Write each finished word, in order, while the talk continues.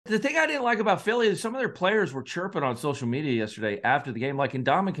the thing I didn't like about Philly is some of their players were chirping on social media yesterday after the game. Like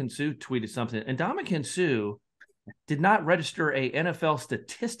Ndamukong Suh tweeted something. And Ndamukong Suh did not register a NFL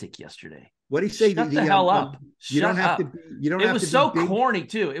statistic yesterday. What do you say? Shut the hell up. You Shut don't have up. to. You don't It have was to be so big. corny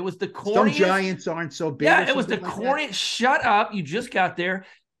too. It was the corniest. Some Giants aren't so big. Yeah, it was the like corniest. Shut up. You just got there.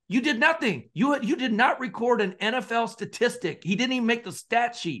 You did nothing. You did not record an NFL statistic. He didn't even make the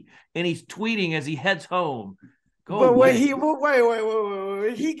stat sheet, and he's tweeting as he heads home. But wait, you're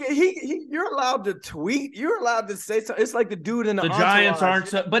allowed to tweet. You're allowed to say something. It's like the dude in the Giants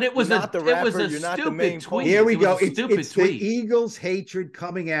aren't. But it was a not stupid tweet. Here we go. It's the Eagles' hatred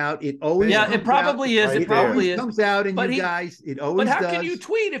coming out. It always it probably is. It probably comes out, and you guys, it always does. But how can you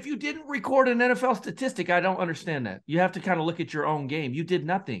tweet if you didn't record an NFL statistic? I don't understand that. You have to kind of look at your own game. You did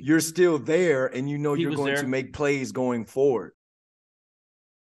nothing. You're still there, and you know you're going to make plays going forward.